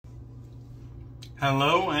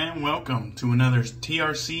Hello and welcome to another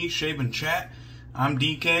TRC Shave and Chat. I'm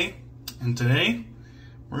DK, and today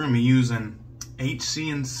we're going to be using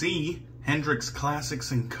HC&C Hendricks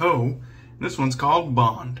Classics Co. This one's called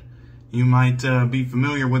Bond. You might be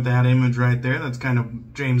familiar with that image right there. That's kind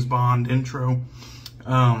of James Bond intro.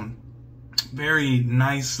 Very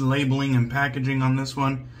nice labeling and packaging on this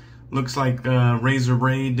one. Looks like Razor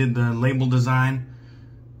Ray did the label design.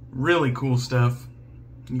 Really cool stuff.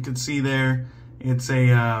 You can see there it's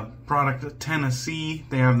a product of Tennessee.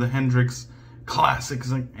 They have the Hendricks Classics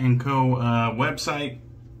Co website.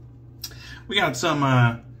 We got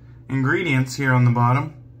some ingredients here on the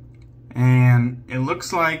bottom, and it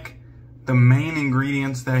looks like the main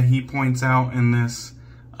ingredients that he points out in this,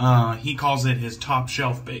 he calls it his top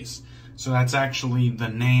shelf base. So that's actually the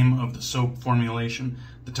name of the soap formulation,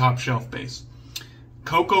 the top shelf base.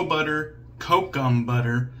 Cocoa butter, kokum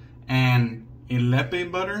butter, and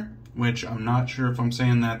ilepe butter, which I'm not sure if I'm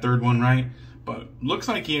saying that third one right, but looks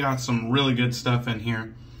like he got some really good stuff in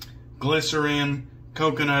here. Glycerin,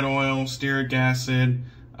 coconut oil, stearic acid,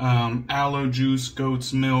 aloe juice,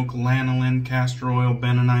 goat's milk, lanolin, castor oil,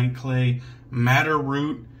 bentonite clay, madder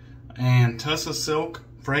root, and tussa silk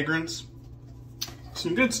fragrance.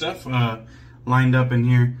 Some good stuff lined up in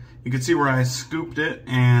here. You can see where I scooped it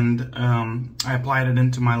and I applied it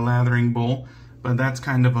into my lathering bowl, but that's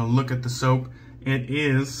kind of a look at the soap. It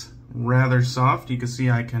is rather soft. You can see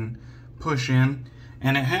I can push in,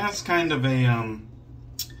 and it has kind of a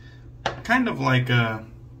like a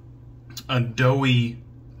doughy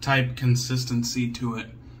type consistency to it,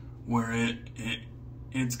 where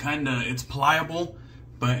it's pliable,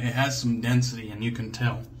 but it has some density, and you can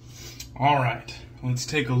tell. All right, let's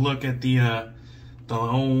take a look at the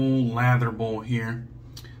old lather bowl here.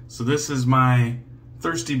 So this is my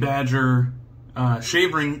Thirsty Badger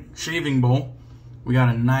shaving bowl. We got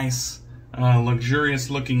a nice,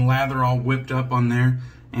 luxurious looking lather all whipped up on there.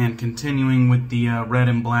 And continuing with the red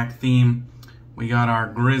and black theme, we got our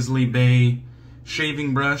Grizzly Bay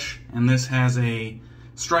shaving brush. And this has a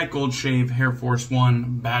Strike Gold Shave Hair Force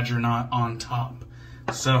 1 Badger knot on top.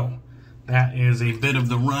 So that is a bit of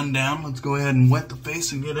the rundown. Let's go ahead and wet the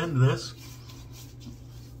face and get into this.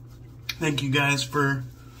 Thank you guys for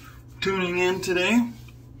tuning in today.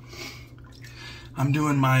 I'm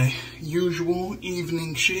doing my usual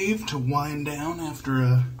evening shave to wind down after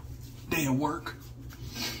a day of work.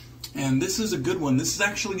 And this is a good one. This is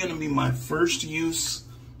actually going to be my first use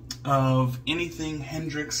of anything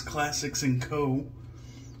Hendricks Classics Co.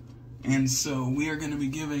 And so we are going to be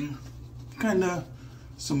giving kind of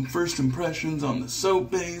some first impressions on the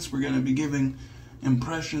soap base. We're going to be giving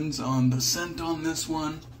impressions on the scent on this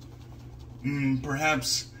one.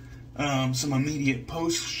 Perhaps some immediate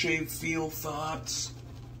post-shave feel thoughts,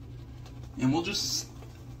 and we'll just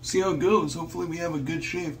see how it goes. Hopefully we have a good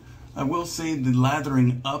shave. I will say the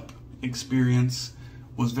lathering up experience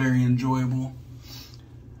was very enjoyable.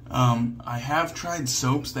 I have tried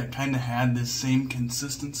soaps that kind of had this same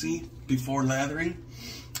consistency before lathering,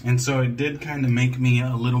 and so it did kind of make me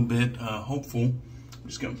a little bit hopeful. I'm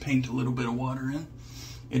just going to paint a little bit of water in.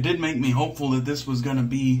 It did make me hopeful that this was going to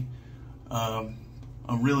be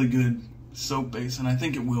a really good soap base, and I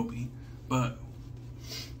think it will be, but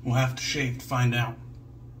we'll have to shave to find out.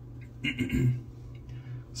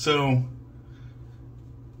 So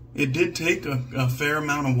it did take a fair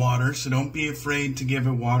amount of water, so don't be afraid to give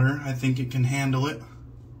it water. I think it can handle it.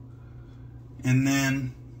 And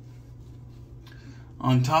then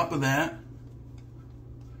on top of that,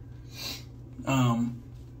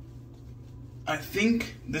 I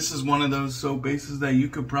think this is one of those soap bases that you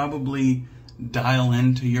could probably dial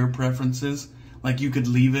into your preferences. Like, you could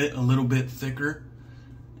leave it a little bit thicker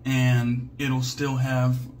and it'll still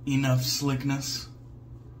have enough slickness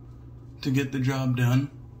to get the job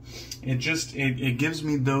done. It gives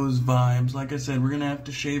me those vibes. Like I said, we're gonna have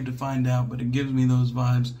to shave to find out, but it gives me those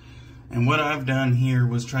vibes. And what I've done here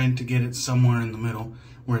was trying to get it somewhere in the middle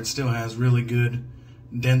where it still has really good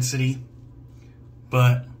density,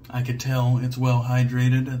 but I could tell it's well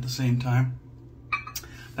hydrated at the same time.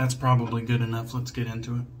 That's probably good enough. Let's get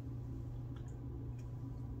into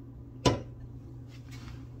it.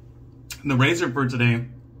 The razor for today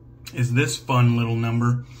is this fun little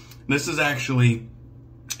number. This is actually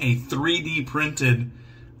a 3D printed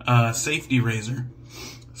safety razor.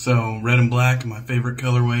 So red and black, my favorite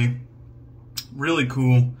colorway. Really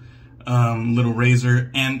cool little razor.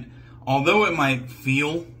 And although it might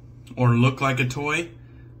feel or look like a toy,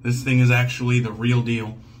 this thing is actually the real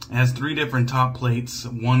deal. It has 3 different top plates,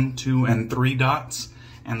 1, 2, and 3 dots,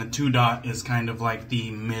 and the 2 dot is kind of like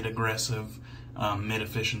the mid-aggressive,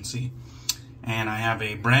 mid-efficiency. And I have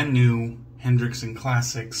a brand new Hendricks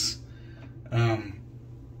Classics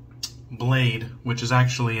blade, which is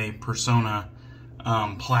actually a Persona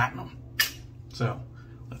Platinum. So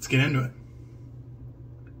let's get into it.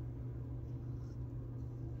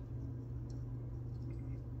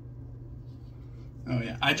 Oh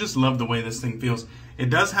yeah, I just love the way this thing feels. It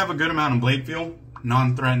does have a good amount of blade feel,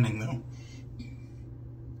 non-threatening though.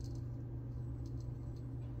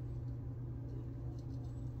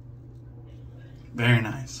 Very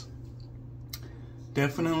nice.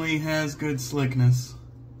 Definitely has good slickness.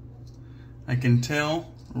 I can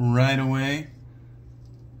tell right away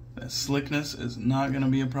that slickness is not going to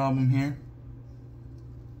be a problem here.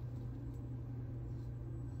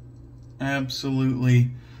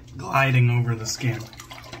 Absolutely gliding over the skin.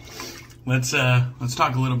 Let's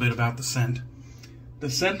talk a little bit about the scent. The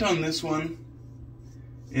scent on this one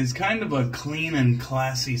is kind of a clean and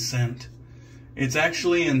classy scent. It's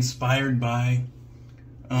actually inspired by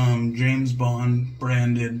James Bond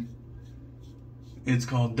branded. It's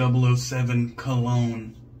called 007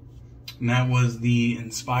 Cologne. And that was the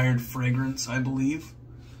inspired fragrance, I believe.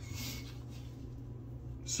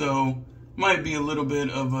 So, might be a little bit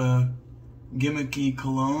of a gimmicky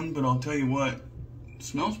cologne, but I'll tell you what, it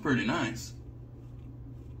smells pretty nice.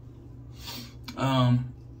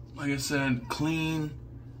 Like I said, clean,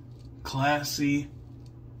 classy.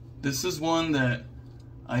 This is one that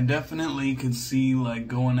I definitely could see like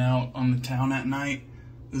going out on the town at night.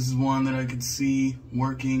 This is one that I could see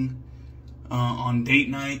working on date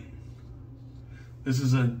night. This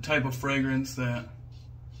is a type of fragrance that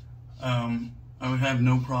I would have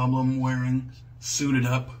no problem wearing suited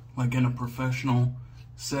up, like in a professional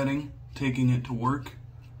setting, taking it to work.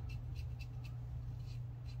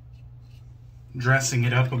 Dressing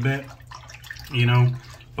it up a bit, you know,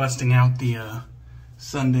 busting out the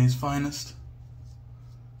Sunday's finest.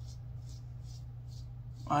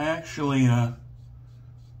 I actually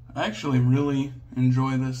really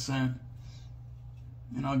enjoy this scent.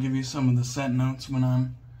 And I'll give you some of the scent notes when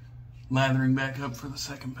I'm lathering back up for the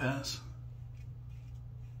second pass.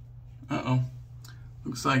 Uh-oh.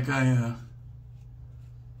 Looks like I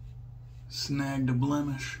snagged a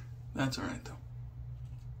blemish. That's alright though.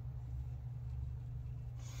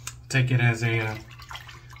 Take it as a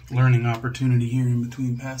learning opportunity here in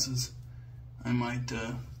between passes. I might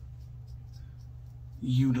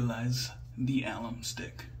utilize the alum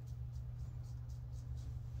stick.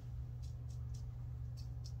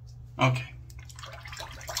 Okay.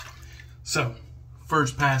 So,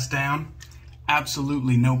 first pass down.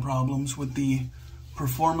 Absolutely no problems with the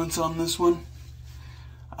performance on this one.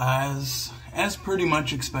 As pretty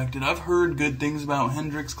much expected. I've heard good things about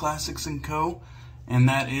Hendricks Classics Co. And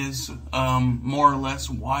that is more or less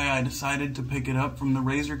why I decided to pick it up from the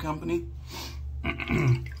razor company.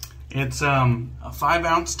 It's a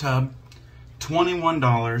 5-ounce tub,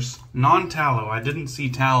 $21, non-tallow. I didn't see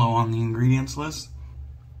tallow on the ingredients list.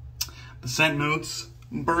 The scent notes,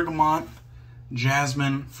 bergamot,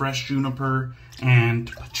 jasmine, fresh juniper, and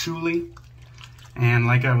patchouli. And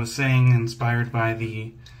like I was saying, inspired by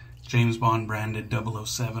the James Bond branded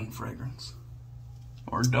 007 fragrance.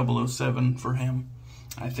 Or 007 for him,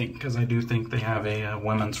 I think, because I do think they have a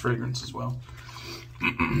women's fragrance as well.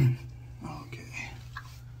 Okay.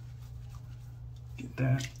 Get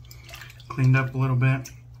that cleaned up a little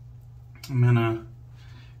bit. I'm gonna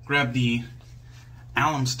grab the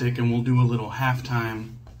alum stick and we'll do a little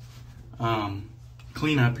halftime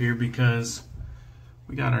cleanup here because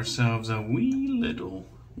we got ourselves a wee little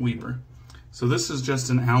weeper. So this is just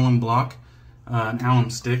an alum block, an alum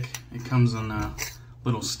stick. It comes in a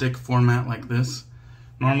little stick format like this.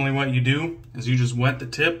 Normally what you do is you just wet the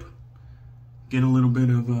tip, get a little bit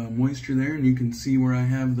of moisture there, and you can see where I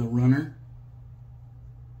have the runner.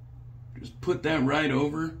 Just put that right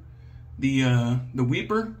over the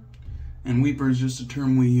weeper, and weeper is just a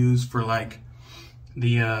term we use for like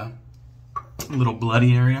the little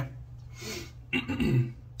bloody area.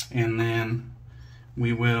 And then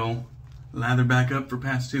we will lather back up for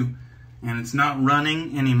pass 2. And it's not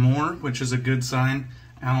running anymore, which is a good sign.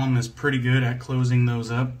 Alum is pretty good at closing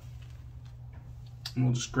those up. And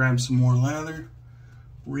we'll just grab some more lather,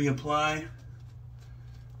 reapply.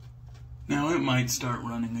 Now it might start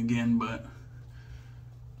running again, but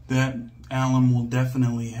that alum will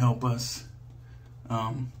definitely help us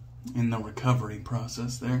in the recovery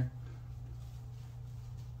process there.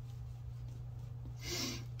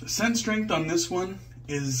 The scent strength on this one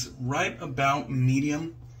is right about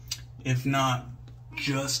medium, if not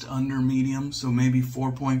just under medium, so maybe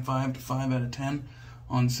 4.5 to 5 out of 10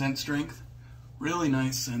 on scent strength. Really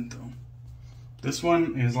nice scent though. This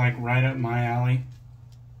one is like right up my alley.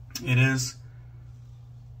 It is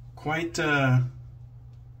quite the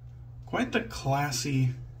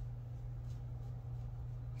classy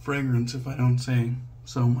fragrance, if I don't say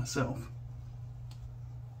so myself.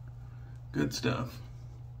 Good stuff.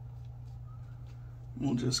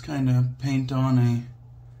 We'll just kind of paint on a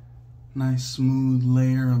nice smooth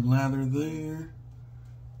layer of lather there.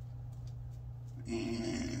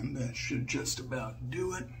 And that should just about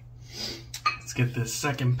do it. Let's get this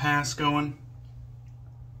second pass going.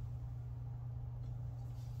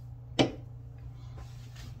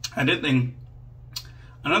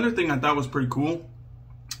 Another thing I thought was pretty cool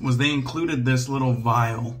was they included this little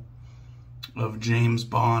vial of James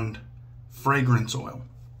Bond fragrance oil.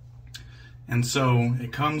 And so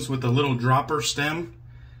it comes with a little dropper stem,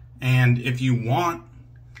 and if you want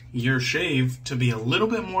your shave to be a little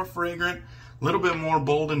bit more fragrant, a little bit more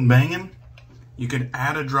bold and banging, you could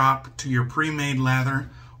add a drop to your pre-made lather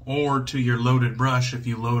or to your loaded brush if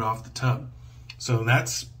you load off the tub. So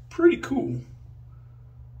that's pretty cool.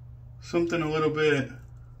 Something a little bit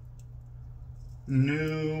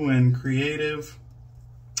new and creative,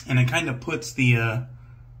 and it kind of puts the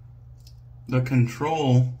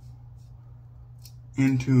control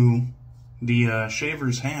into the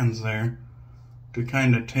shaver's hands there to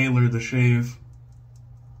kind of tailor the shave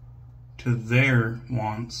to their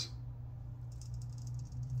wants.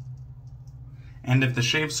 And if the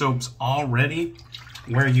shave soap's already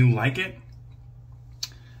where you like it,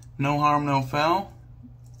 no harm, no foul.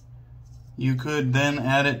 You could then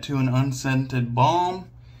add it to an unscented balm.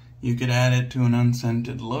 You could add it to an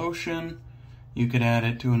unscented lotion. You could add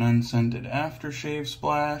it to an unscented aftershave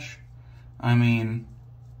splash. I mean,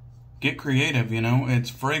 get creative, you know, it's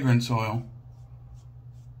fragrance oil.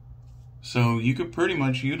 So you could pretty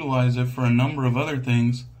much utilize it for a number of other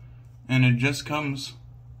things, and it just comes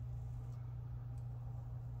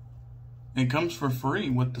for free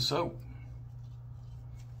with the soap.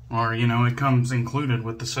 Or, you know, it comes included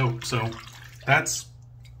with the soap, so that's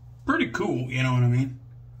pretty cool, you know what I mean?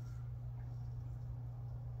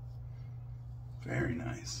 Very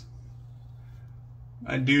nice.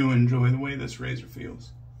 I do enjoy the way this razor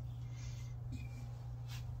feels.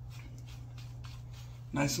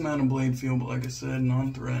 Nice amount of blade feel, but like I said,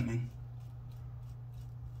 non-threatening.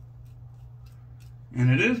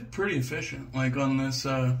 And it is pretty efficient. Like on this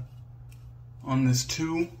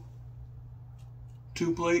two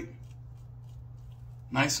plate,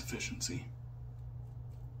 nice efficiency.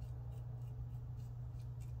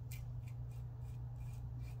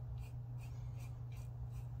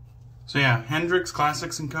 So yeah, Hendricks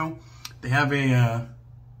Classics Co. They have a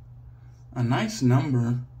nice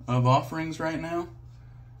number of offerings right now.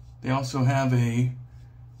 They also have a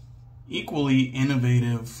equally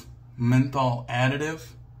innovative menthol additive,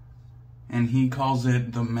 and he calls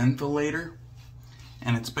it the mentholator.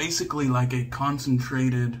 And it's basically like a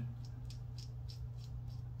concentrated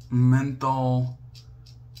menthol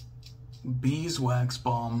beeswax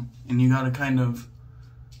balm, and you gotta kind of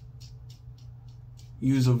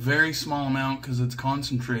use a very small amount because it's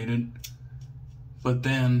concentrated, but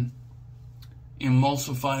then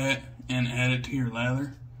emulsify it and add it to your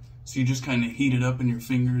lather. So you just kind of heat it up in your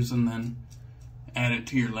fingers and then add it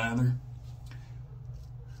to your lather.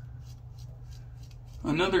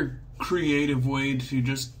 Another creative way to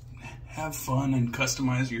just have fun and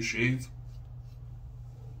customize your shave.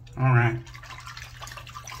 Alright.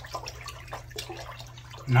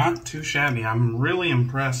 Not too shabby. I'm really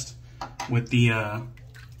impressed with the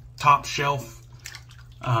top shelf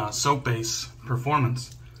soap base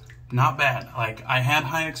performance. Not bad. Like, I had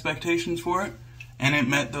high expectations for it, and it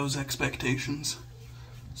met those expectations.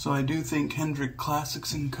 So I do think Hendricks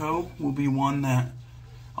Classics Co. will be one that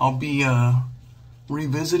I'll be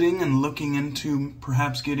revisiting and looking into,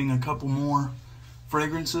 perhaps getting a couple more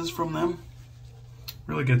fragrances from them.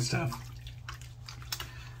 Really good stuff.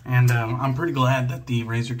 And I'm pretty glad that the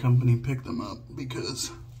razor company picked them up,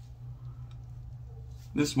 because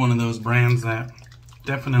this is one of those brands that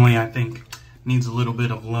definitely, I think, needs a little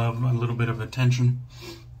bit of love, a little bit of attention.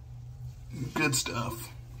 Good stuff.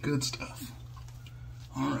 Good stuff.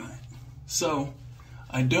 Alright. So,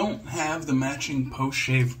 I don't have the matching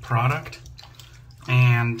post-shave product,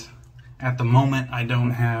 and at the moment I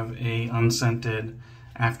don't have a unscented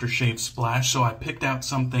aftershave splash, so I picked out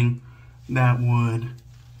something that would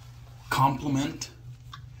complement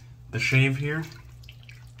the shave here.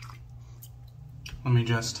 Let me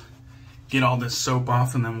just get all this soap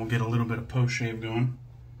off, and then we'll get a little bit of post-shave going.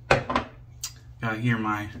 Got here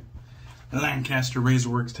my Lancaster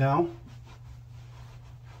Razorworks towel.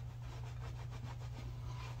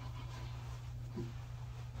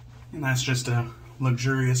 And that's just a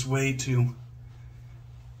luxurious way to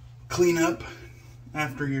clean up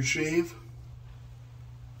after your shave.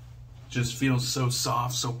 Just feels so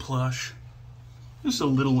soft, so plush. Just a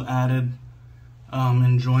little added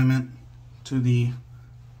enjoyment to the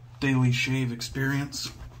daily shave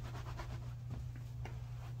experience.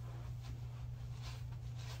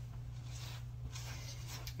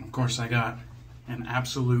 Of course, I got an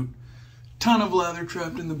absolute ton of lather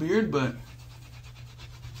trapped in the beard, but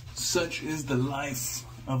such is the life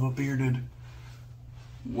of a bearded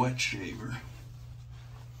wet shaver.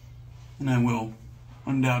 And I will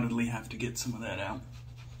undoubtedly have to get some of that out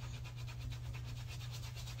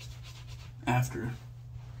after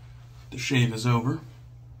the shave is over.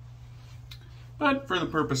 But for the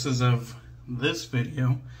purposes of this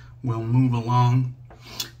video, we'll move along.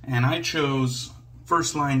 And I chose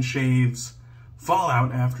First Line Shave's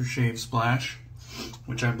Fallout Aftershave Splash,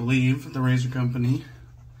 which I believe the razor company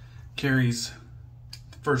carries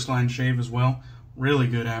First Line Shave as well. Really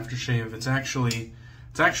good aftershave. It's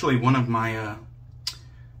actually one of my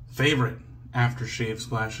favorite aftershave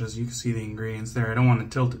splashes. You can see the ingredients there. I don't want to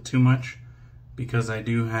tilt it too much because I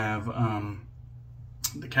do have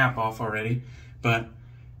the cap off already, but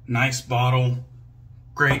nice bottle,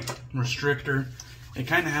 great restrictor. It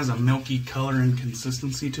kind of has a milky color and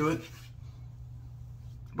consistency to it,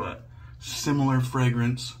 but similar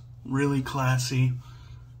fragrance, really classy,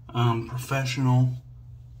 professional,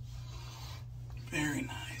 very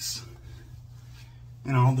nice.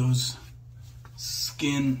 And all those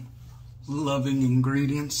skin loving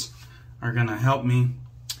ingredients are gonna help me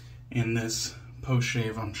in this post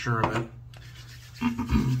shave, I'm sure of it.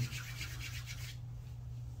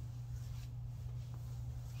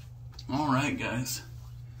 Alright guys,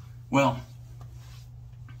 well,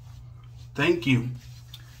 thank you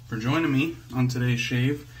for joining me on today's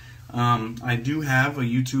shave. I do have a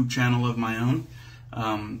YouTube channel of my own.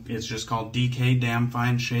 It's just called DK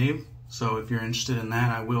DamnFineShave, so if you're interested in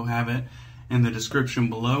that, I will have it in the description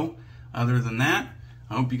below. Other than that,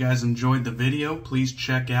 I hope you guys enjoyed the video. Please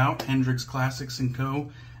check out Hendricks Classics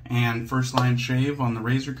Co and First Line Shave on the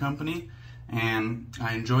Razor Company. And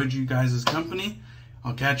I enjoyed you guys' company.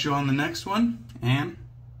 I'll catch you on the next one, and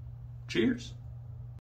cheers.